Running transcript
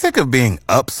Sick of being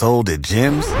upsold at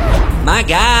gyms? My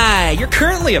guy, you're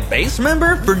currently a base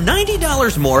member? For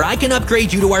 $90 more, I can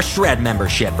upgrade you to our Shred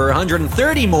membership. For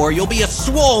 $130 more, you'll be a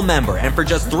Swole member. And for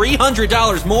just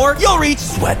 $300 more, you'll reach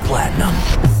Sweat Platinum.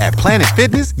 At Planet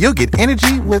Fitness, you'll get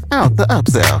energy without the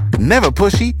upsell. Never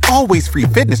pushy, always free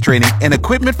fitness training and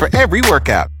equipment for every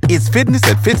workout. It's fitness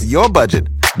that fits your budget.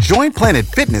 Join Planet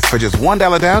Fitness for just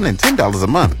 $1 down and $10 a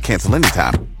month. Cancel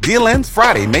anytime. Deal ends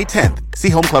Friday, May 10th. See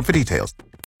Home Club for details.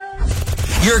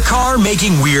 Your car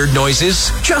making weird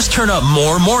noises? Just turn up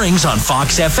More Mornings on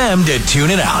Fox FM to tune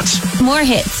it out. More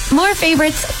hits, more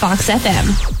favorites, Fox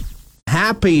FM.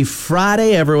 Happy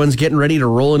Friday. Everyone's getting ready to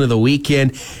roll into the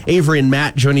weekend. Avery and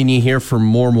Matt joining you here for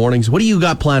More Mornings. What do you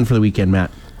got planned for the weekend,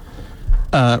 Matt?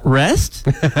 Rest?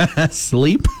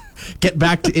 Sleep? Get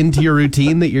back into your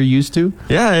routine that you're used to?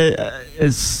 Yeah,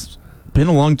 it's been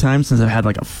a long time since I've had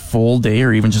like a full day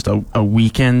or even just a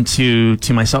weekend to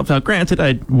myself. Now, granted,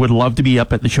 I would love to be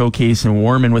up at the showcase in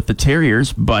Warman with the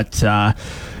Terriers, but it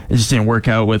just didn't work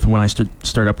out with when I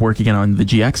start up work again on the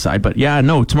GX side. But yeah,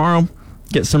 no, tomorrow,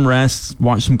 get some rest,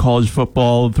 watch some college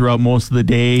football throughout most of the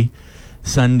day.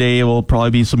 Sunday will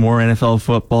probably be some more NFL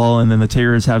football, and then the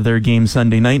Terriers have their game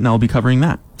Sunday night, and I'll be covering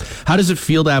that. How does it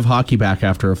feel to have hockey back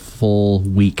after a full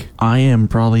week? I am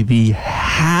probably the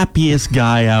happiest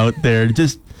guy out there.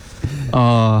 Just,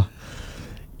 I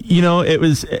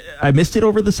missed it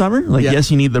over the summer.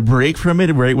 Yes, you need the break from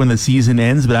it right when the season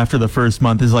ends, but after the first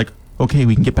month, it's like, okay,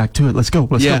 we can get back to it. Let's go.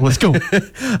 Let's go.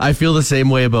 I feel the same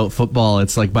way about football.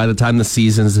 It's like by the time the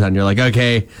season's done, you're like,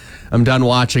 okay, I'm done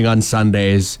watching on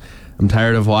Sundays. I'm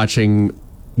tired of watching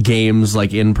games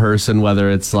like in person, whether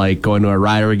it's like going to a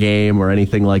Rider game or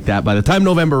anything like that. By the time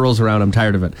November rolls around, I'm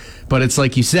tired of it. But it's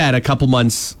like you said, a couple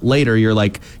months later, you're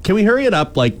like, can we hurry it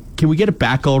up? Like, can we get it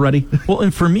back already? Well,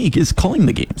 and for me, it's calling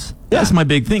the games. That's my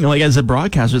big thing. Like, as a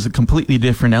broadcaster, there's a completely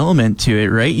different element to it,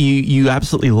 right? You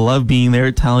absolutely love being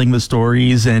there, telling the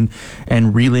stories and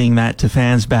relaying that to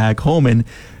fans back home. And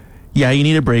yeah, you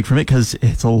need a break from it because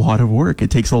it's a lot of work.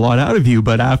 It takes a lot out of you.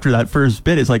 But after that first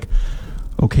bit, it's like,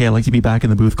 okay, I'd like to be back in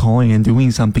the booth calling and doing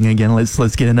something again. Let's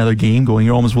get another game going.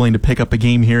 You're almost willing to pick up a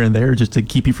game here and there just to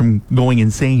keep you from going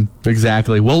insane.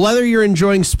 Exactly. Well, whether you're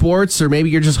enjoying sports or maybe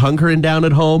you're just hunkering down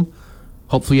at home,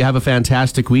 hopefully you have a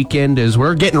fantastic weekend as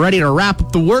we're getting ready to wrap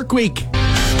up the work week.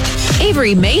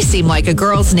 Avery may seem like a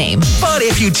girl's name. But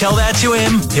if you tell that to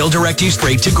him, he'll direct you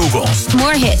straight to Google.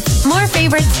 More hits, more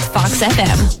favorites, Fox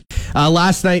FM.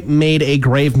 Last night made a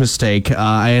grave mistake.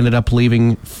 I ended up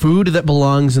leaving food that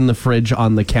belongs in the fridge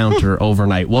on the counter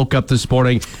overnight. Woke up this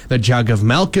morning, the jug of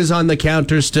milk is on the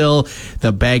counter still,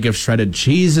 the bag of shredded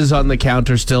cheese is on the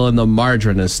counter still, and the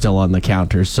margarine is still on the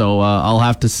counter. So I'll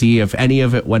have to see if any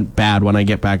of it went bad when I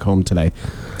get back home today.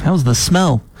 How's the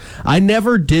smell? I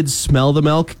never did smell the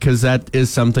milk because that is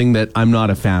something that I'm not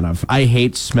a fan of. I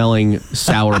hate smelling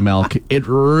sour milk. It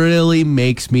really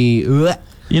makes me... Ugh.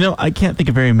 You know, I can't think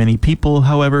of very many people,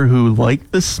 however, who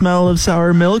like the smell of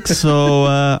sour milk, so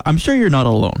I'm sure you're not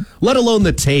alone. Let alone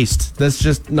the taste. That's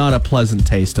just not a pleasant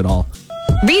taste at all.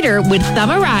 Reader would thumb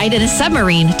a ride in a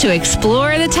submarine to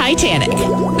explore the Titanic.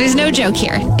 There's no joke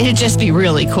here. It'd just be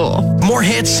really cool. More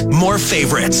hits, more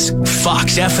favorites.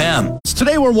 Fox FM.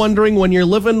 Today we're wondering, when you're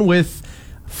living with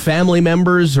family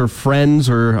members or friends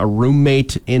or a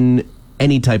roommate in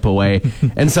any type of way,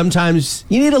 and sometimes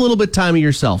you need a little bit of time of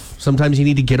yourself. Sometimes you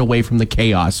need to get away from the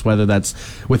chaos, whether that's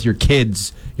with your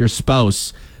kids, your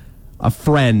spouse, a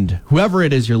friend, whoever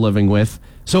it is you're living with.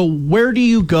 So where do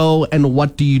you go and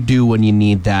what do you do when you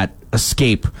need that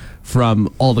escape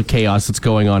from all the chaos that's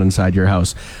going on inside your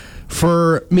house?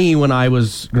 For me, when I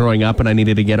was growing up and I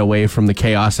needed to get away from the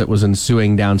chaos that was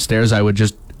ensuing downstairs, I would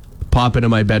just pop into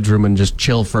my bedroom and just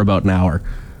chill for about an hour.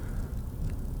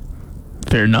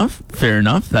 Fair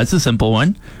enough. That's a simple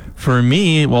one. For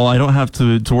me, well, I don't have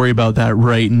to worry about that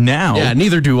right now. Yeah,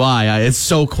 neither do I. It's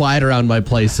so quiet around my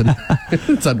place, and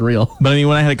it's unreal. But I mean,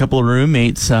 when I had a couple of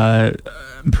roommates,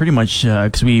 pretty much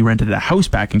because we rented a house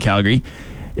back in Calgary,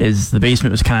 the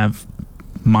basement was kind of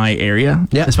my area,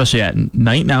 especially at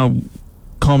night. Now,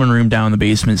 common room down in the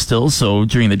basement still, so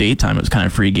during the daytime it was kind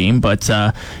of free game. But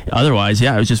otherwise,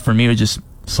 yeah, it was just, for me, it was just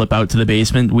slip out to the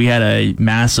basement. We had a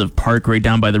massive park right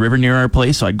down by the river near our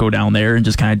place, so I'd go down there and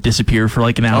just kind of disappear for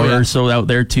like an hour or so out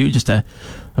there too, just to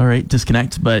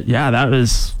disconnect. But yeah, that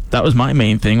was my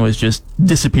main thing, was just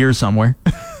disappear somewhere.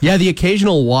 Yeah, the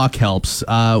occasional walk helps.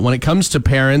 When it comes to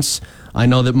parents, I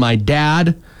know that my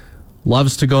dad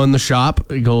loves to go in the shop.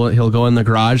 He'll go in the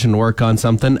garage and work on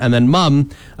something. And then Mom,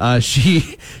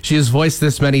 she has voiced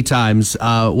this many times,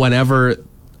 whenever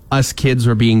us kids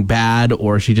were being bad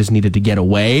or she just needed to get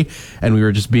away and we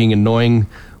were just being annoying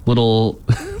little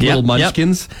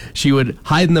munchkins, she would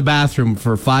hide in the bathroom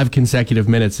for 5 consecutive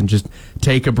minutes and just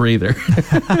take a breather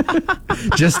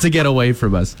just to get away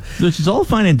from us. Which is all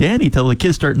fine and dandy till the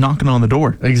kids start knocking on the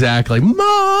door. Exactly.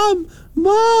 Mom,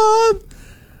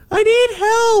 I need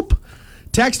help.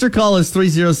 Text or call us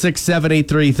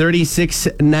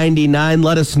 306-783-3699.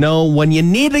 Let us know when you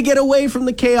need to get away from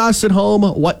the chaos at home.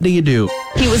 What do you do?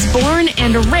 He was born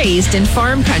and raised in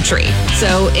farm country,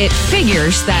 so it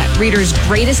figures that Reader's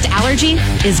greatest allergy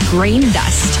is grain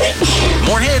dust.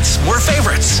 More hits, more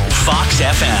favorites. Fox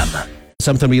FM.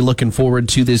 Something to be looking forward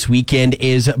to this weekend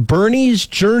is Bernie's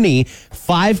Journey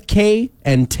 5K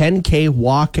and 10K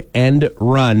walk and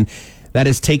run. That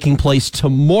is taking place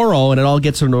tomorrow, and it all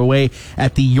gets underway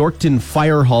at the Yorkton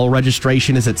Fire Hall.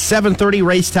 Registration is at 7:30,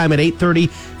 race time at 8:30.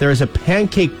 There is a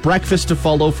pancake breakfast to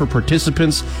follow for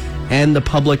participants and the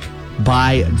public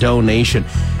by donation.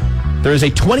 There is a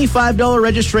 $25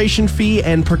 registration fee,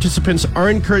 and participants are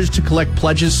encouraged to collect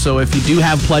pledges, so if you do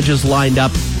have pledges lined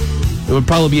up, it would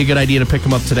probably be a good idea to pick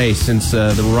them up today since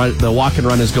the walk and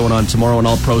run is going on tomorrow, and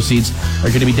all proceeds are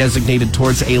going to be designated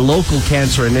towards a local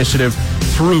cancer initiative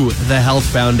through the Health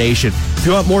Foundation. If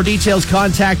you want more details,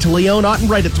 contact Leon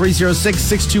Ottenbright at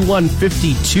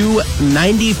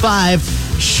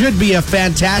 306-621-5295. Should be a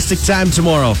fantastic time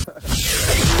tomorrow.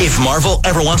 If Marvel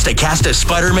ever wants to cast a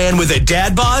Spider-Man with a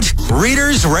dad bod,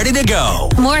 Reader's ready to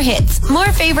go. More hits,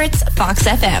 more favorites, Fox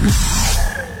FM.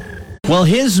 Well,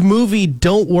 his movie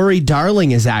Don't Worry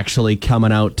Darling is actually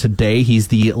coming out today. He's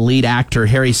the lead actor,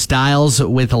 Harry Styles,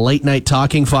 with Late Night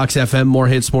Talking, Fox FM, more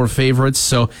hits, more favorites.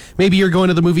 So maybe you're going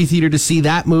to the movie theater to see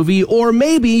that movie, or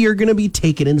maybe you're going to be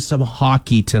taking in some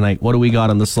hockey tonight. What do we got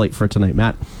on the slate for tonight,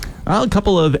 Matt? A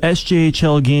couple of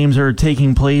SJHL games are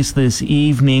taking place this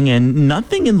evening, and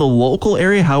nothing in the local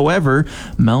area. However,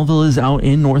 Melville is out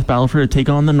in North Battleford to take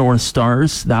on the North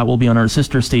Stars. That will be on our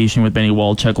sister station with Benny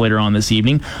Walchuk later on this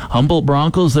evening. Humboldt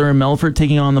Broncos, they're in Melfort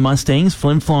taking on the Mustangs.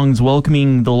 Flin Flongs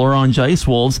welcoming the L'Orange Ice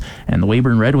Wolves, and the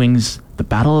Weyburn Red Wings, the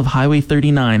Battle of Highway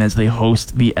 39 as they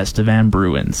host the Estevan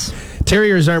Bruins.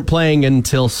 Terriers aren't playing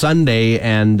until Sunday,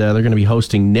 and they're going to be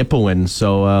hosting Nipawin,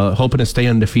 so hoping to stay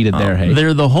undefeated there, hey?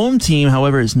 They're the home team,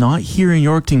 however, is not here in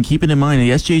Yorkton. Keep it in mind,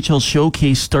 the SJHL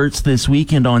Showcase starts this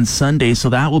weekend on Sunday, so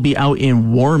that will be out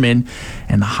in Warman.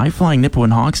 And the high-flying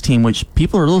Nipawin Hawks team, which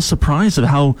people are a little surprised at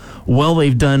how well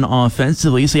they've done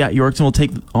offensively. So, yeah, Yorkton will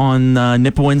take on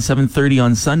Nipawin 7:30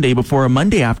 on Sunday before a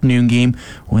Monday afternoon game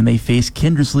when they face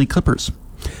Kindersley Clippers.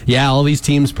 Yeah, all these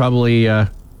teams probably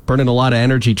burning a lot of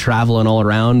energy traveling all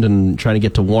around and trying to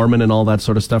get to Warman and all that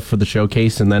sort of stuff for the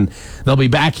showcase, and then they'll be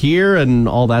back here and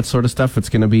all that sort of stuff. It's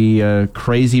going to be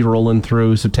crazy rolling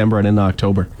through September and into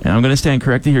October. And I'm going to stand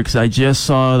corrected here because I just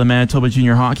saw the Manitoba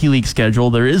Junior Hockey League schedule.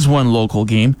 There is one local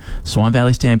game. Swan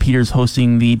Valley Stampeders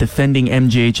hosting the defending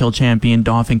MJHL champion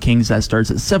Dauphin Kings. That starts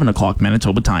at 7 o'clock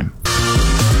Manitoba time.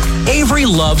 Avery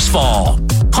loves fall.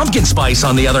 Pumpkin spice,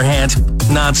 on the other hand,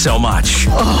 not so much.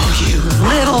 Oh, you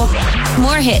little.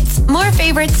 More hits, more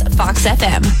favorites, Fox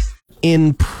FM.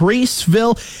 In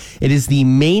Priestville, it is the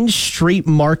Main Street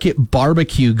Market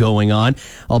Barbecue going on.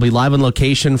 I'll be live on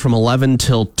location from 11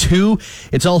 till 2.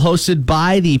 It's all hosted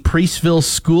by the Priestville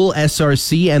School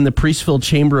SRC and the Priestville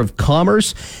Chamber of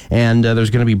Commerce. And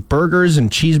there's going to be burgers and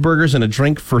cheeseburgers and a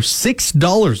drink for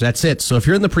 $6. That's it. So if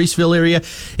you're in the Priestville area,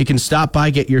 you can stop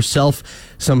by, get yourself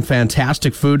some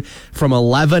fantastic food from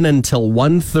 11 until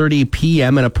 1:30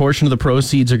 p.m. And a portion of the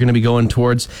proceeds are going to be going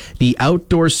towards the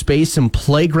Outdoor Space and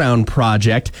Playground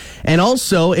Project. And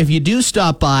also, if you do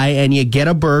stop by and you get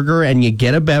a burger and you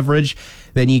get a beverage,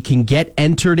 then you can get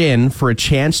entered in for a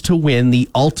chance to win the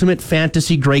Ultimate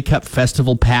Fantasy Grey Cup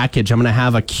Festival package. I'm going to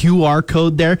have a QR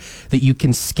code there that you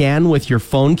can scan with your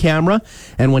phone camera.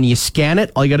 And when you scan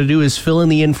it, all you got to do is fill in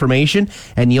the information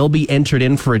and you'll be entered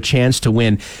in for a chance to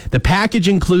win. The package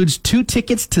includes 2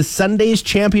 tickets to Sunday's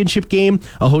championship game,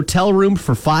 a hotel room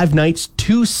for 5 nights,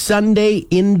 2 Sunday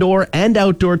indoor and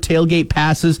outdoor tailgate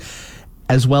passes,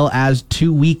 as well as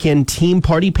 2 weekend team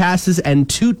party passes and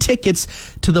 2 tickets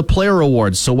to the Player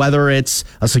Awards. So whether it's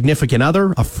a significant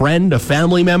other, a friend, a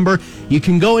family member, you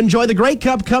can go enjoy the Grey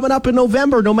Cup coming up in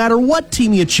November, no matter what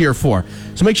team you cheer for.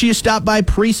 So make sure you stop by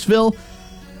Priestville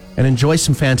and enjoy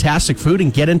some fantastic food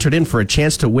and get entered in for a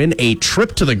chance to win a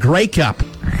trip to the Grey Cup.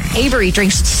 Avery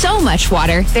drinks so much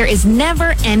water, there is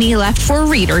never any left for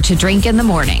Reader to drink in the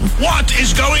morning. What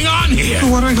is going on here?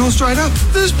 The watering hole's dried up.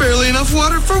 There's barely enough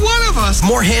water for one of us.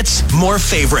 More hits, more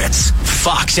favorites.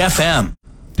 Fox FM.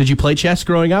 Did you play chess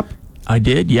growing up? I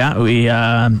did, yeah. We,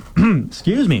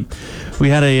 excuse me. We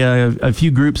had a few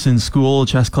groups in school,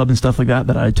 chess club and stuff like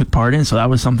that I took part in. So that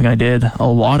was something I did a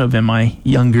lot of in my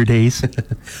younger days.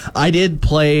 I did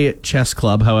play chess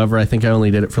club. However, I think I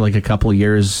only did it for like a couple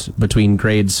years between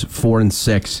grades 4 and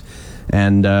 6.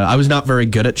 And I was not very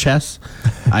good at chess.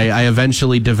 I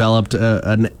eventually developed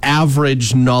an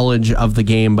average knowledge of the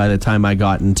game by the time I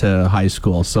got into high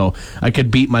school. So I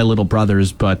could beat my little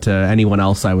brothers, but anyone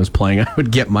else I was playing, I would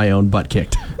get my own butt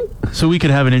kicked. So we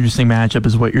could have an interesting matchup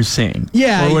is what you're saying.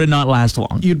 Yeah. Or would it not last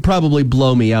long? You'd probably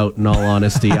blow me out, in all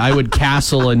honesty. I would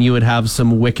castle and you would have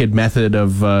some wicked method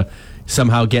of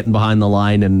somehow getting behind the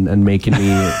line and making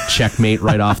me checkmate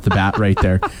right off the bat right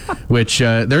there. Which,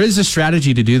 there is a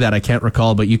strategy to do that. I can't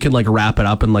recall, but you can like wrap it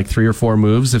up in like 3 or 4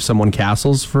 moves if someone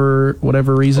castles for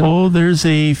whatever reason. Oh, there's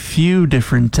a few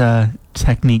different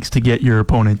techniques to get your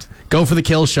opponent. Go for the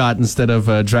kill shot instead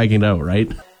of dragging it out, right?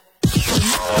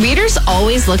 Reader's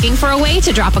always looking for a way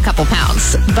to drop a couple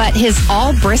pounds, but his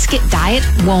all brisket diet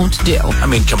won't do. I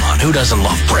mean, come on, who doesn't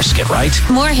love brisket, right?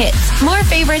 More hits, more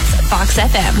favorites, Fox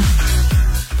FM.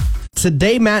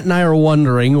 Today, Matt and I are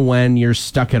wondering, when you're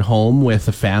stuck at home with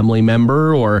a family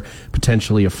member or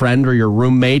potentially a friend or your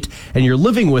roommate and you're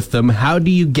living with them, how do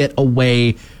you get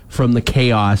away from the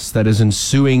chaos that is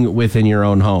ensuing within your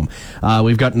own home?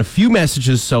 We've gotten a few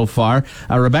messages so far.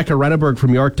 Rebecca Renneberg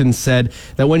from Yorkton said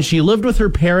that when she lived with her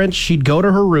parents, she'd go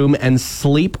to her room and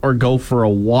sleep or go for a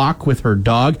walk with her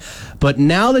dog. But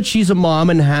now that she's a mom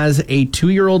and has a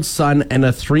 2-year-old son and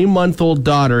a 3-month-old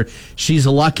daughter, she's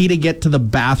lucky to get to the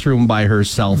bathroom by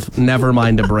herself, never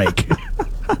mind a break.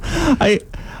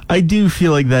 I do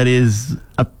feel like that is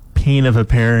a pain of a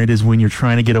parent, is when you're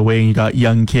trying to get away and you got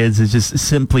young kids. It's just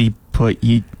simply put,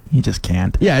 you just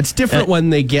can't. Yeah, it's different when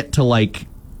they get to like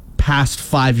past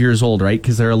 5 years old, right?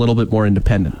 Because they're a little bit more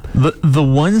independent. The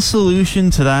one solution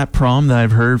to that problem that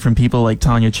I've heard from people like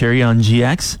Tanya Cherry on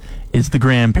GX is the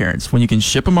grandparents. When you can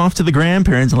ship them off to the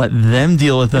grandparents and let them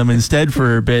deal with them instead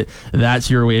for a bit, that's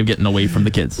your way of getting away from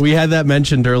the kids. We had that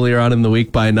mentioned earlier on in the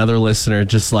week by another listener,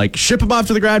 just like ship them off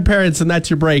to the grandparents and that's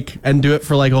your break, and do it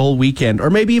for like a whole weekend or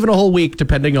maybe even a whole week,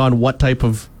 depending on what type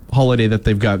of holiday that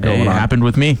they've got going on. It happened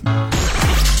with me.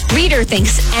 Reader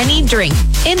thinks any drink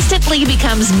instantly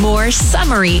becomes more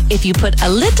summery if you put a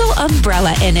little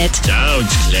umbrella in it.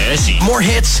 Sounds classy. More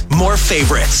hits, more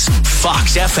favorites.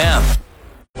 Fox FM.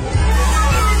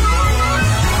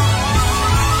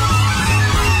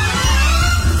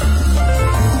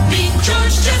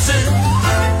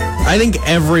 I think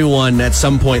everyone at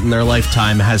some point in their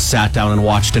lifetime has sat down and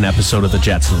watched an episode of the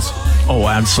Jetsons. Oh,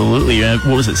 absolutely.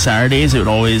 What was it, Saturdays? It would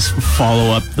always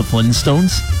follow up the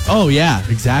Flintstones. Oh, yeah,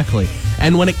 exactly.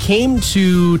 And when it came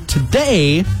to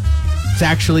today, it's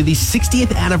actually the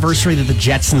 60th anniversary that the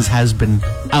Jetsons has been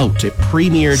out. It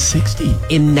premiered 60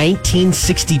 in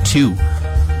 1962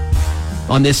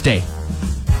 on this day.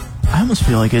 I almost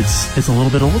feel like it's a little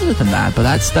bit older than that, but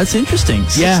that's interesting.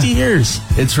 60 years.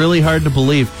 It's really hard to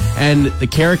believe. And the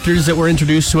characters that were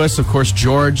introduced to us, of course,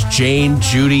 George, Jane,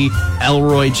 Judy,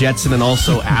 Elroy Jetson, and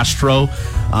also Astro.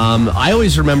 I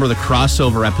always remember the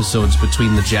crossover episodes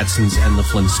between the Jetsons and the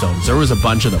Flintstones. There was a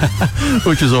bunch of them.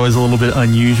 Which was always a little bit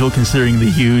unusual considering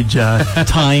the huge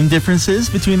time differences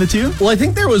between the two. Well, I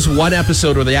think there was one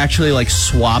episode where they actually like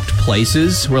swapped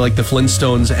places, where like the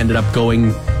Flintstones ended up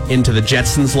going into the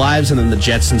Jetsons' lives and then the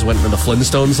Jetsons went into the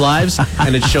Flintstones' lives,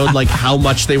 and it showed like how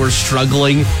much they were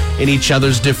struggling in each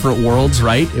other's different worlds,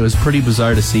 right? It was pretty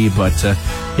bizarre to see, but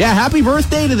yeah, happy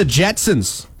birthday to the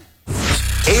Jetsons.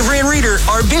 Avery and Reader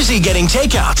are busy getting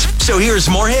takeout, so here's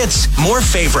more hits, more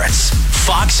favorites.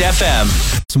 Fox FM.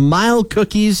 Smile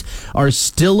cookies are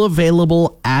still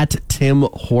available at Tim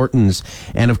Hortons.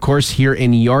 And of course, here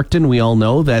in Yorkton, we all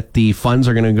know that the funds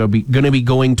are going to be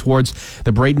going towards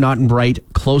the Bright Not and Bright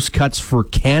Close Cuts for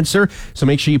Cancer. So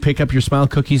make sure you pick up your Smile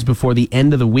cookies before the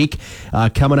end of the week.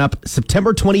 Coming up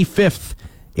September 25th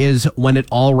is when it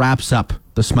all wraps up,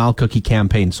 the Smile Cookie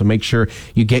campaign. So make sure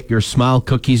you get your Smile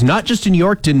cookies, not just in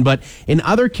Yorkton, but in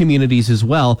other communities as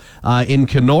well. In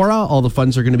Kenora, all the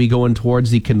funds are going to be going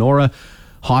towards the Kenora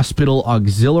Hospital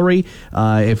Auxiliary.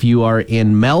 If you are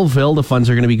in Melville, the funds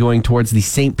are going to be going towards the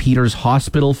St. Peter's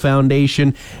Hospital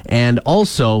Foundation. And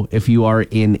also, if you are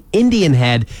in Indian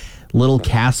Head, Little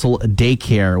Castle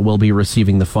Daycare will be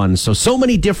receiving the funds. So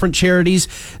many different charities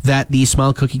that the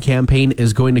Smile Cookie campaign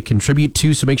is going to contribute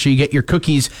to. So make sure you get your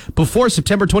cookies before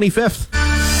September 25th.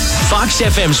 Fox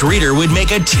FM's Reader would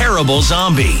make a terrible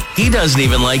zombie. He doesn't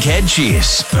even like head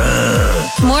cheese.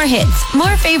 More hits,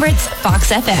 more favorites,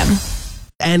 Fox FM.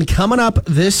 And coming up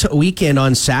this weekend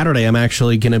on Saturday, I'm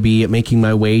actually going to be making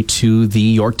my way to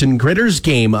the Yorkton Gritters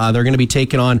game. They're going to be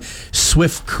taking on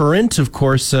Swift Current. Of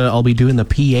course, I'll be doing the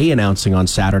PA announcing on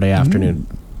Saturday afternoon.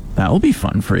 That'll be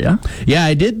fun for you. Yeah,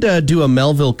 I did do a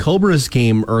Melville Cobras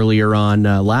game earlier on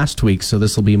last week, so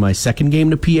this will be my second game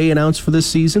to PA announce for this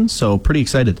season, so pretty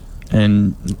excited.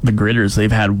 And the Gritters, they've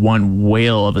had one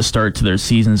whale of a start to their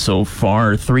season so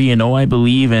far. 3-0, I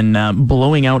believe, and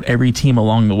blowing out every team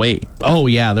along the way. Oh,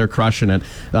 yeah, they're crushing it.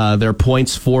 Their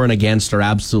points for and against are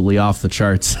absolutely off the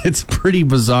charts. It's pretty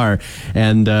bizarre.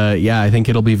 And, I think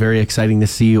it'll be very exciting to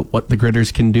see what the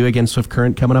Gritters can do against Swift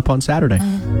Current coming up on Saturday.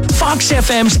 Fox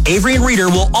FM's Avery and Reader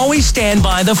will always stand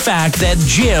by the fact that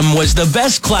gym was the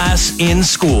best class in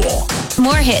school.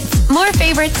 More hits, more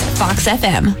favorites, Fox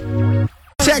FM.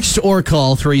 Text or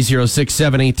call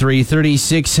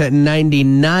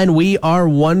 306-783-3699. We are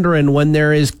wondering, when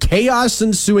there is chaos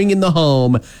ensuing in the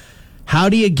home, how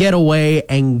do you get away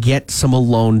and get some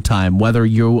alone time? Whether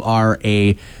you are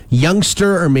a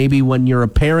youngster or maybe when you're a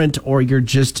parent or you're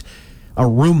just a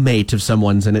roommate of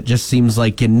someone's and it just seems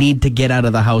like you need to get out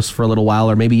of the house for a little while,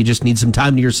 or maybe you just need some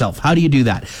time to yourself. How do you do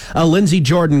that? Lindsay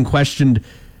Jordan questioned,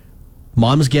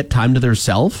 moms get time to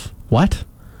theirself? What?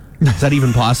 Is that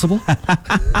even possible?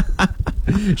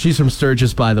 She's from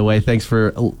Sturgis, by the way. Thanks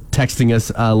for texting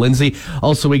us, Lindsay.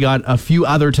 Also, we got a few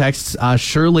other texts.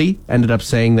 Shirley ended up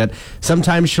saying that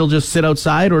sometimes she'll just sit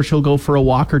outside or she'll go for a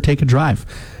walk or take a drive.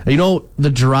 You know, the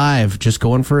drive, just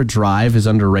going for a drive is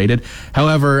underrated.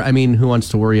 However, I mean, who wants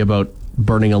to worry about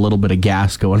burning a little bit of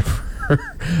gas going for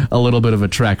a little bit of a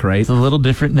trek, right? It's a little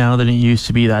different now than it used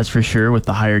to be, that's for sure, with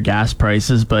the higher gas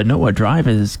prices. But no, a drive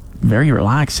is very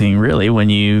relaxing, really, when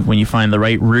you find the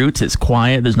right route. It's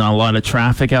quiet, there's not a lot of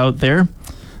traffic out there.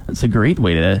 It's a great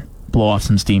way to blow off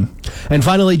some steam. And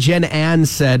finally, Jen Ann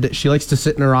said she likes to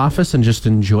sit in her office and just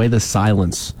enjoy the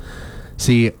silence.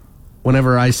 See,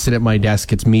 whenever I sit at my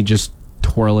desk, it's me just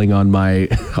twirling on my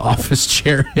office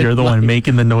chair. You're the one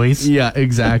making the noise? Yeah,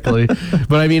 exactly.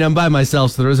 But I mean, I'm by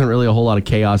myself, so there isn't really a whole lot of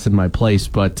chaos in my place.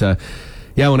 But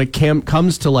yeah, when it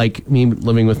comes to like me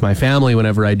living with my family,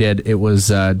 whenever I did, it was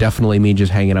definitely me just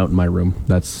hanging out in my room.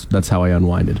 That's how I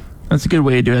unwinded. That's a good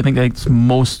way to do it. I think that's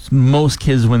most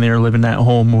kids when they're living at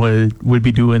home would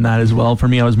be doing that as well. For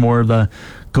me, I was more of the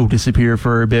go disappear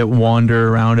for a bit, wander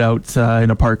around out in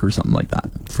a park or something like that.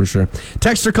 For sure.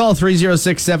 Text or call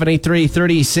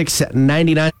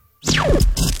 306-783-3699.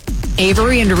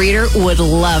 Avery and Reader would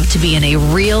love to be in a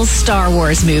real Star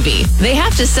Wars movie. They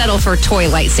have to settle for toy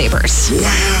lightsabers.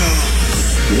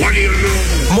 Wow. What do you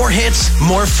know? More hits,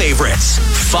 more favorites.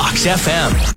 Fox FM.